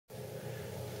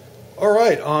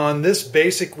Alright, on this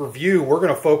basic review, we're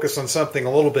going to focus on something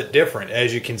a little bit different,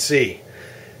 as you can see.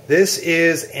 This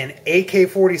is an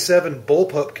AK47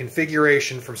 Bullpup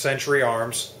configuration from Century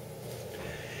Arms.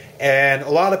 And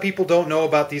a lot of people don't know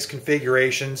about these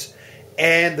configurations.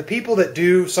 And the people that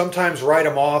do sometimes write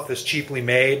them off as cheaply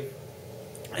made.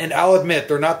 And I'll admit,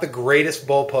 they're not the greatest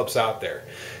bullpups out there.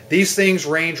 These things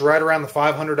range right around the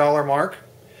 $500 mark.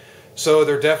 So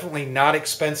they're definitely not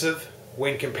expensive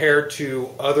when compared to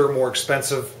other more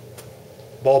expensive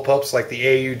bullpups like the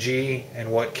AUG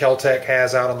and what Kel-Tec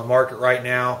has out on the market right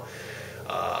now,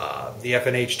 the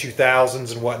FNH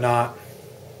 2000s and whatnot.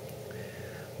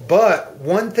 But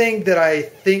one thing that I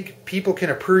think people can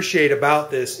appreciate about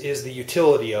this is the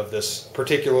utility of this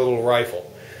particular little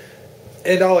rifle.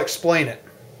 And I'll explain it.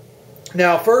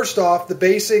 Now, first off, the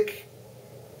basic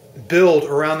build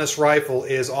around this rifle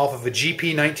is off of a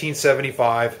GP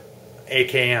 1975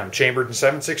 AKM, chambered in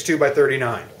 7.62 by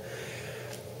 39.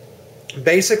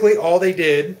 Basically, all they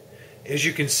did, as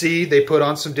you can see, they put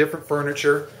on some different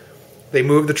furniture. They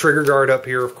moved the trigger guard up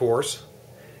here, of course.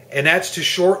 And that's to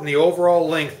shorten the overall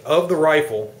length of the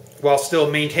rifle while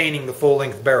still maintaining the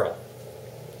full-length barrel.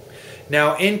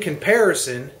 Now, in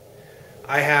comparison,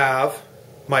 I have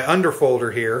my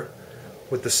underfolder here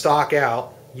with the stock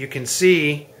out. You can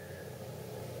see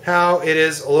how it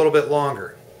is a little bit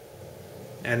longer.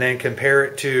 And then compare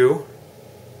it to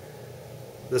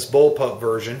this Bullpup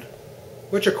version,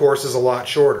 which of course is a lot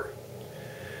shorter.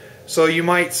 So you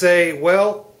might say,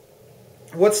 well,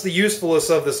 what's the usefulness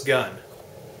of this gun?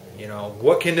 You know,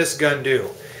 what can this gun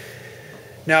do?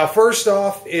 Now, first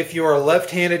off, if you're a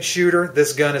left-handed shooter,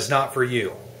 this gun is not for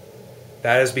you.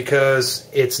 That is because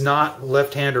it's not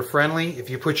left-hander friendly. If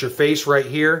you put your face right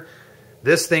here,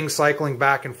 this thing cycling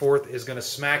back and forth is going to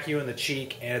smack you in the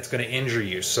cheek and it's going to injure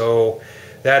you. So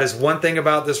that is one thing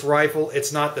about this rifle.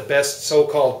 It's not the best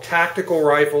so-called tactical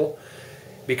rifle,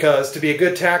 because to be a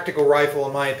good tactical rifle,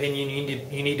 in my opinion,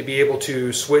 you need to be able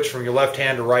to switch from your left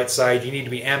hand to right side. You need to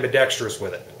be ambidextrous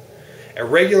with it. A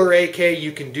regular AK,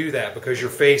 you can do that because your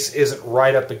face isn't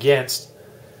right up against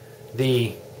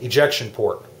the ejection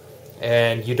port,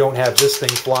 and you don't have this thing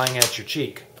flying at your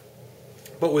cheek.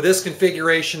 But with this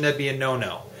configuration, that'd be a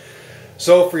no-no.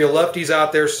 So for your lefties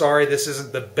out there, sorry, this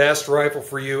isn't the best rifle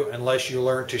for you unless you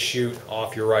learn to shoot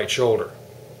off your right shoulder.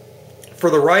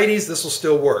 For the righties, this will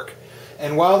still work.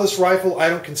 And while this rifle I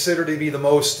don't consider to be the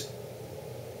most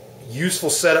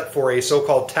useful setup for a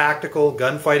so-called tactical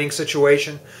gunfighting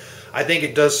situation, I think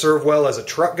it does serve well as a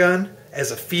truck gun,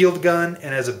 as a field gun,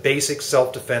 and as a basic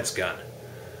self-defense gun.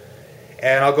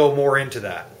 And I'll go more into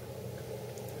that.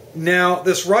 Now,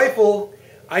 this rifle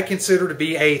I consider to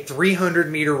be a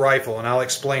 300-meter rifle, and I'll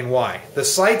explain why. The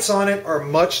sights on it are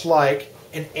much like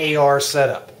an AR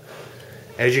setup.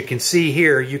 As you can see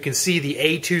here, you can see the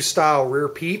A2 style rear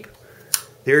peep.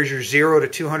 There's your 0 to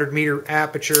 200 meter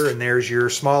aperture, and there's your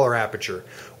smaller aperture.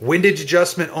 Windage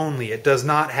adjustment only. It does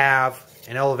not have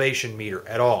an elevation meter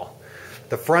at all.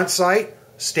 The front sight,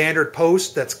 standard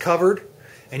post that's covered,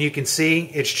 and you can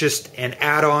see it's just an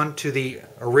add-on to the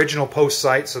original post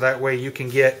sight, so that way you can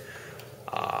get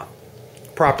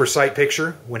proper sight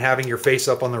picture when having your face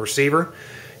up on the receiver.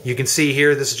 You can see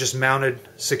here this is just mounted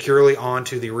securely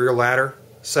onto the rear ladder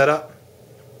setup.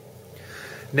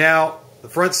 Now, the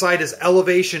front sight is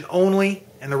elevation only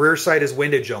and the rear sight is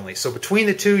windage only. So between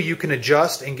the two you can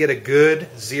adjust and get a good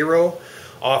 0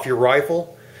 off your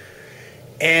rifle.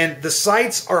 And the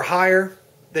sights are higher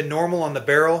than normal on the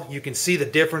barrel. You can see the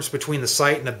difference between the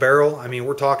sight and the barrel. I mean,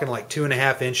 we're talking like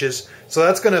 2.5 inches. So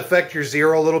that's going to affect your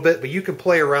 0 a little bit, but you can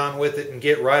play around with it and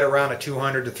get right around a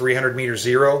 200 to 300 meter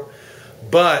 0.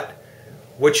 But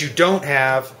what you don't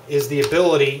have is the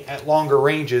ability at longer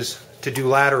ranges to do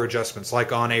ladder adjustments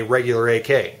like on a regular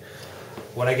AK.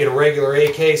 When I get a regular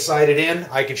AK sighted in,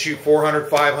 I can shoot 400,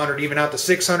 500, even out to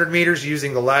 600 meters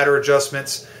using the ladder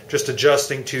adjustments, just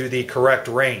adjusting to the correct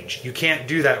range. You can't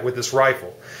do that with this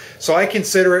rifle. So I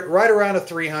consider it right around a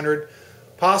 300,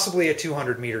 possibly a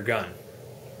 200 meter gun,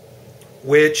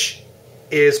 which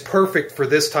is perfect for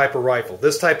this type of rifle.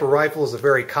 This type of rifle is a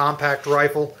very compact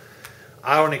rifle.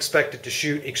 I don't expect it to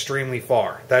shoot extremely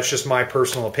far. That's just my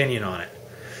personal opinion on it.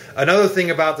 Another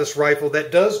thing about this rifle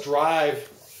that does drive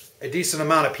a decent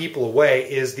amount of people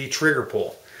away is the trigger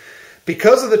pull.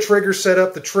 Because of the trigger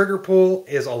setup, the trigger pull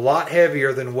is a lot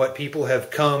heavier than what people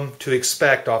have come to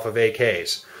expect off of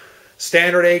AKs.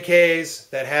 Standard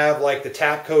AKs that have like the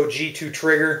Tapco G2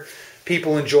 trigger,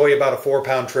 people enjoy about a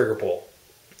 4-pound trigger pull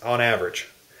on average.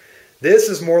 This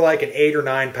is more like an 8 or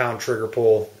 9 pound trigger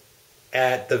pull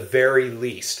at the very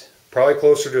least. Probably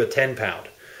closer to a 10 pound.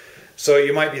 So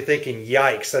you might be thinking,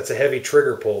 yikes, that's a heavy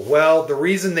trigger pull. Well, the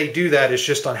reason they do that is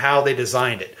just on how they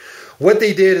designed it. What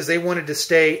they did is they wanted to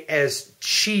stay as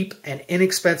cheap and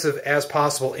inexpensive as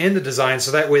possible in the design,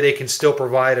 so that way they can still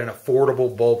provide an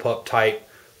affordable bullpup type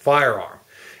firearm.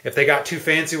 If they got too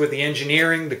fancy with the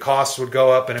engineering, the costs would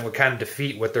go up and it would kind of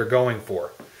defeat what they're going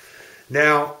for.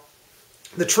 Now,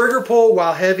 the trigger pull,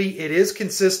 while heavy, it is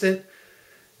consistent.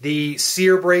 The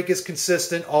sear break is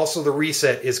consistent. Also, the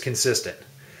reset is consistent.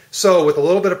 So with a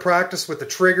little bit of practice with the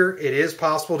trigger, it is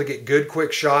possible to get good,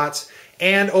 quick shots.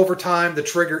 And over time, the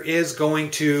trigger is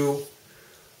going to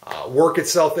work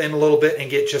itself in a little bit and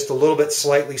get just a little bit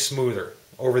slightly smoother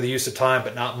over the use of time,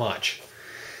 but not much.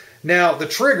 Now, the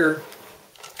trigger,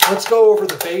 let's go over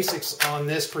the basics on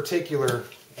this particular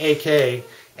AK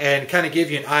and kind of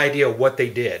give you an idea of what they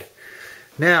did.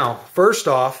 Now, first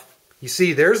off, you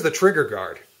see there's the trigger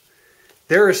guard.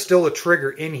 There is still a trigger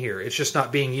in here. It's just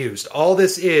not being used. All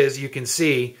this is, you can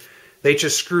see, they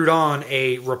just screwed on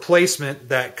a replacement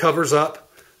that covers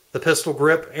up the pistol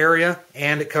grip area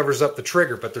and it covers up the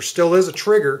trigger. But there still is a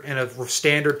trigger and a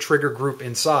standard trigger group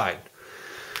inside.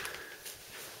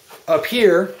 Up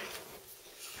here,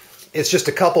 it's just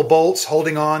a couple bolts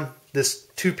holding on this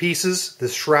two pieces,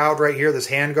 this shroud right here, this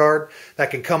handguard, that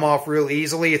can come off real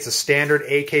easily. It's a standard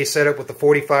AK setup with the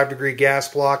 45-degree gas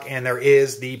block, and there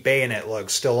is the bayonet lug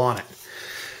still on it.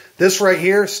 This right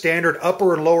here, standard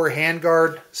upper and lower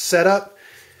handguard setup.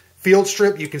 Field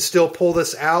strip, you can still pull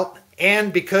this out,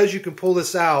 and because you can pull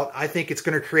this out, I think it's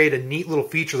going to create a neat little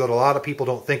feature that a lot of people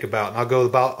don't think about, and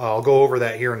I'll go over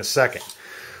that here in a second.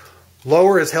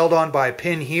 Lower is held on by a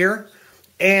pin here,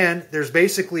 and there's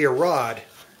basically a rod,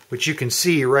 which you can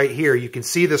see right here. You can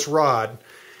see this rod,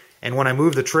 and when I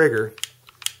move the trigger,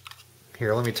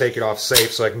 here, let me take it off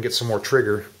safe so I can get some more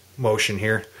trigger motion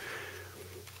here.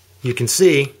 You can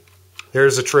see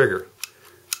there's a trigger.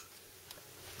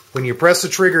 When you press the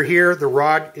trigger here, the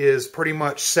rod is pretty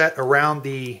much set around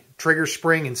the trigger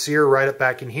spring and sear right up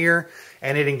back in here,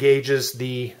 and it engages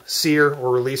the sear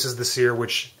or releases the sear,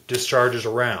 which discharges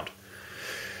around.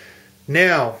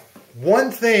 Now,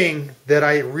 one thing that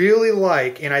I really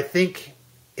like and I think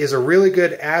is a really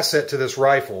good asset to this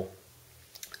rifle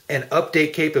and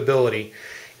update capability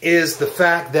is the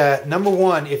fact that, number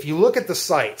one, if you look at the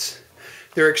sights,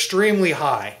 they're extremely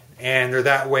high, and they're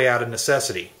that way out of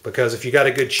necessity, because if you got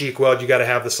a good cheek weld, you got to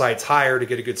have the sights higher to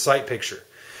get a good sight picture.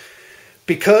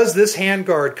 Because this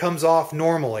handguard comes off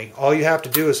normally, all you have to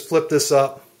do is flip this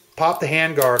up, pop the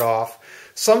handguard off.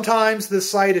 Sometimes this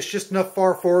sight is just enough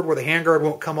far forward where the handguard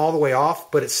won't come all the way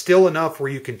off, but it's still enough where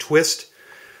you can twist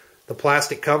the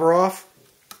plastic cover off.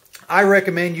 I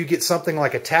recommend you get something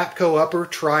like a Tapco upper.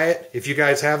 Try it if you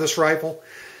guys have this rifle.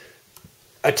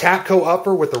 A Tapco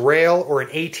upper with the rail, or an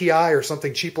ATI or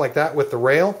something cheap like that with the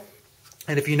rail.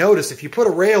 And if you notice, if you put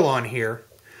a rail on here,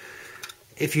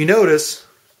 if you notice,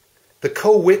 the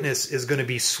co-witness is going to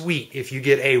be sweet if you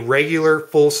get a regular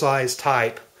full-size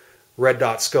type red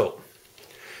dot scope.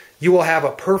 You will have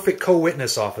a perfect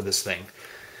co-witness off of this thing.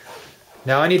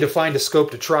 Now I need to find a scope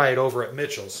to try it over at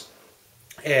Mitchell's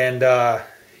and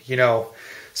you know,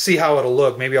 see how it'll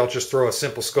look. Maybe I'll just throw a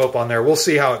simple scope on there. We'll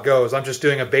see how it goes. I'm just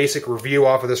doing a basic review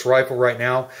off of this rifle right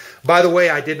now. By the way,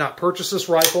 I did not purchase this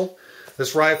rifle.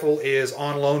 This rifle is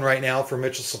on loan right now from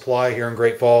Mitchell Supply here in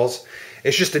Great Falls.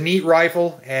 It's just a neat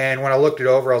rifle, and when I looked it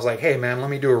over, I was like, hey man, let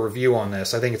me do a review on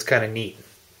this. I think it's kind of neat.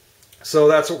 So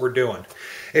that's what we're doing.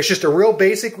 It's just a real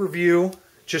basic review,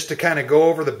 just to kind of go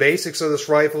over the basics of this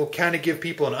rifle, kind of give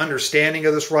people an understanding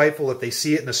of this rifle if they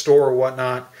see it in the store or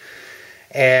whatnot.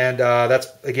 And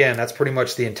that's pretty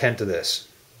much the intent of this.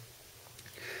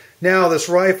 Now, this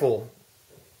rifle,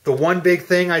 the one big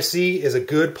thing I see is a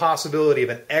good possibility of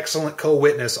an excellent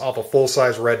co-witness off a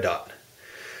full-size red dot.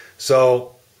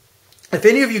 So, if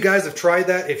any of you guys have tried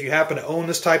that, if you happen to own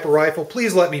this type of rifle,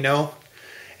 please let me know.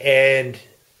 And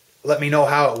let me know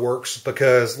how it works,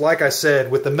 because like I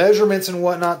said, with the measurements and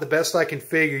whatnot, the best I can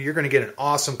figure, you're going to get an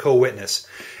awesome co-witness.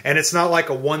 And it's not like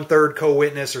a 1/3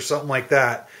 co-witness or something like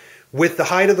that. With the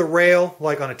height of the rail,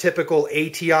 like on a typical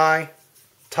ATI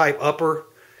type upper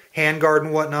handguard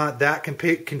and whatnot, that can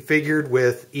be configured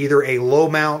with either a low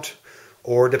mount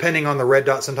or, depending on the red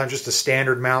dot, sometimes just a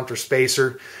standard mount or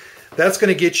spacer. That's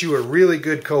going to get you a really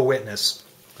good co-witness.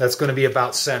 That's going to be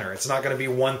about center. It's not going to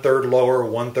be 1/3 lower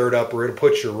or 1/3 upper. It'll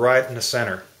put you right in the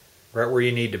center, right where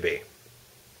you need to be.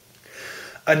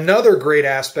 Another great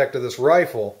aspect of this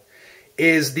rifle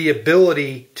is the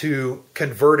ability to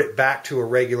convert it back to a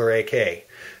regular AK.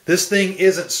 This thing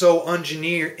isn't so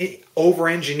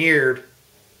over-engineered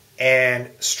and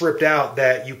stripped out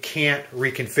that you can't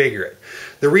reconfigure it.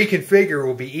 The reconfigure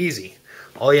will be easy.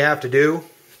 All you have to do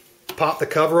pop the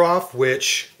cover off,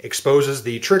 which exposes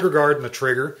the trigger guard and the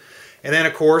trigger. And then,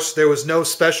 of course, there was no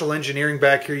special engineering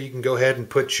back here. You can go ahead and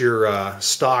put your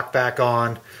stock back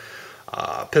on,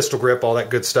 pistol grip, all that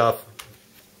good stuff.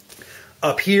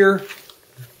 Up here,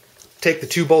 take the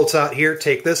 2 bolts out here,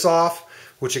 take this off,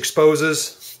 which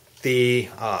exposes the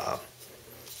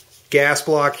gas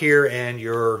block here and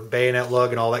your bayonet lug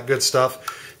and all that good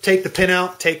stuff. Take the pin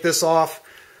out, take this off.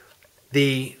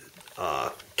 The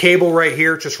cable right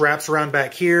here just wraps around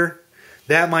back here.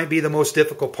 That might be the most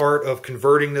difficult part of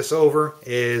converting this over,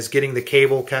 is getting the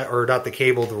cable, or not the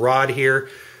cable, the rod here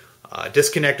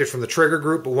disconnected from the trigger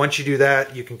group. But once you do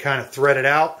that, you can kind of thread it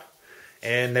out,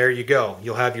 and there you go.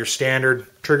 You'll have your standard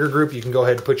trigger group. You can go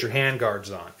ahead and put your hand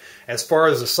guards on. As far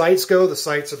as the sights go, the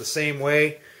sights are the same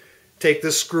way. Take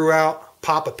this screw out,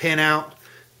 pop a pin out.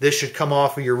 This should come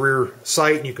off of your rear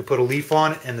sight, and you can put a leaf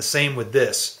on it, and the same with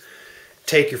this.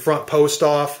 Take your front post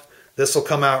off. This will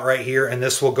come out right here, and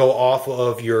this will go off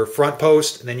of your front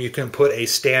post, and then you can put a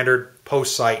standard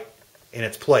post sight in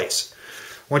its place.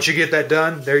 Once you get that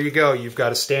done, there you go. You've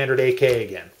got a standard AK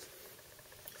again.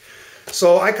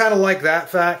 So I kind of like that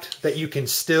fact, that you can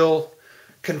still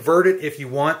convert it if you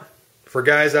want. For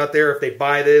guys out there, if they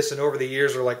buy this and over the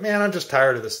years are like, man, I'm just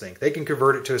tired of this thing, they can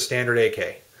convert it to a standard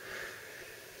AK.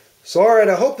 So alright,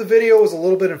 I hope the video was a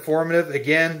little bit informative.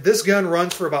 Again, this gun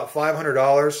runs for about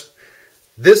 $500.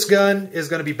 This gun is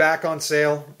going to be back on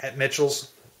sale at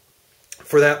Mitchell's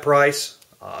for that price.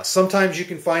 Sometimes you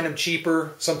can find them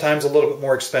cheaper, sometimes a little bit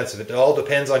more expensive. It all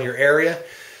depends on your area.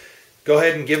 Go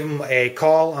ahead and give him a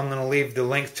call. I'm going to leave the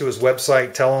link to his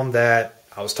website. Tell him that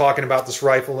I was talking about this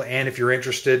rifle, and if you're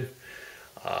interested,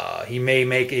 he may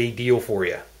make a deal for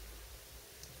you.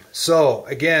 So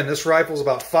again, this rifle is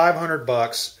about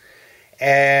 $500.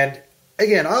 And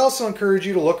again, I also encourage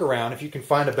you to look around if you can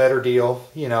find a better deal.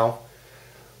 You know,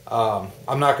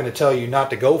 I'm not going to tell you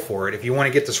not to go for it. If you want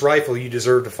to get this rifle, you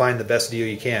deserve to find the best deal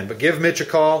you can. But give Mitch a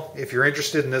call if you're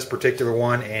interested in this particular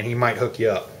one, and he might hook you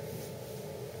up.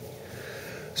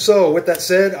 So with that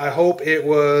said, I hope it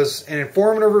was an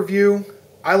informative review.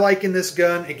 I liken this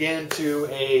gun again to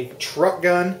a truck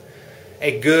gun,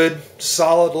 a good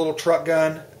solid little truck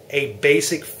gun, a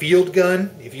basic field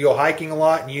gun. If you go hiking a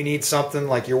lot and you need something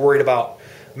like you're worried about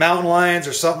mountain lions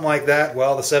or something like that,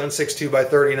 well, the 7.62 by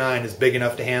 39 is big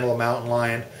enough to handle a mountain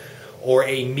lion or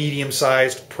a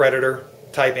medium-sized predator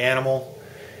type animal.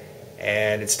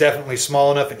 And it's definitely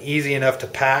small enough and easy enough to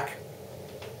pack,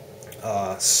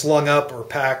 slung up or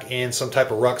pack in some type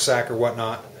of rucksack or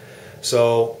whatnot.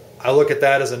 So I look at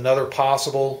that as another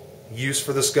possible use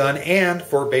for this gun and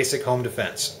for basic home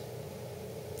defense.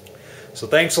 So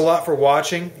thanks a lot for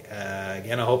watching.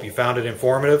 Again, I hope you found it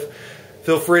informative.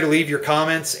 Feel free to leave your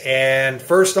comments. And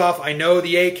first off, I know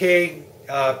the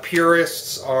AK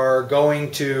purists are going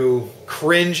to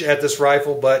cringe at this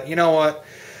rifle, but you know what?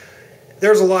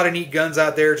 There's a lot of neat guns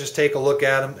out there. Just take a look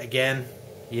at them. Again,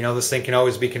 you know, this thing can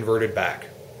always be converted back.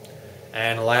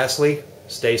 And lastly,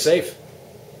 stay safe.